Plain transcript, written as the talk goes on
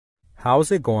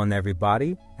How's it going,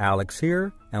 everybody? Alex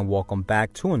here, and welcome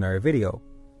back to another video.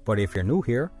 But if you're new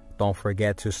here, don't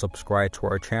forget to subscribe to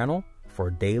our channel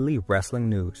for daily wrestling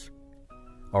news.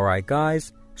 Alright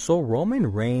guys, so Roman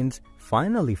Reigns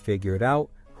finally figured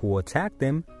out who attacked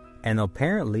him, and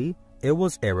apparently it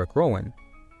was Erick Rowan.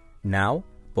 Now,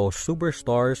 both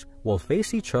superstars will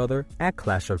face each other at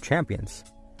Clash of Champions.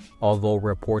 Although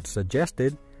reports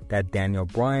suggested that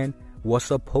Bryan was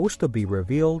supposed to be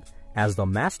revealed as the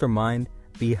mastermind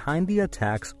behind the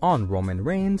attacks on Roman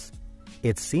Reigns,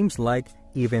 it seems like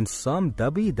even some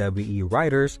WWE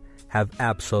writers have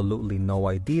absolutely no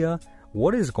idea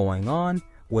what is going on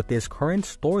with this current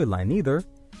storyline either,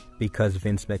 because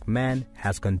Vince McMahon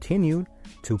has continued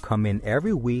to come in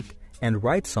every week and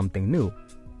write something new.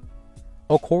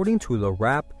 According to The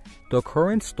Wrap, the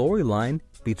current storyline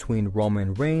between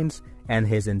Roman Reigns and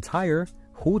his entire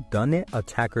Whodunnit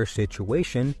attacker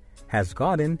situation has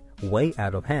gotten way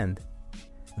out of hand.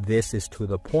 This is to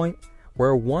the point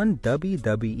where one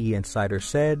WWE insider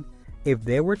said if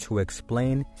they were to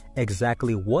explain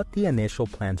exactly what the initial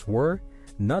plans were,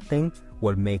 nothing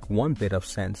would make one bit of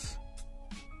sense.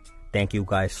 Thank you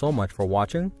guys so much for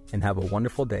watching, and have a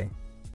wonderful day.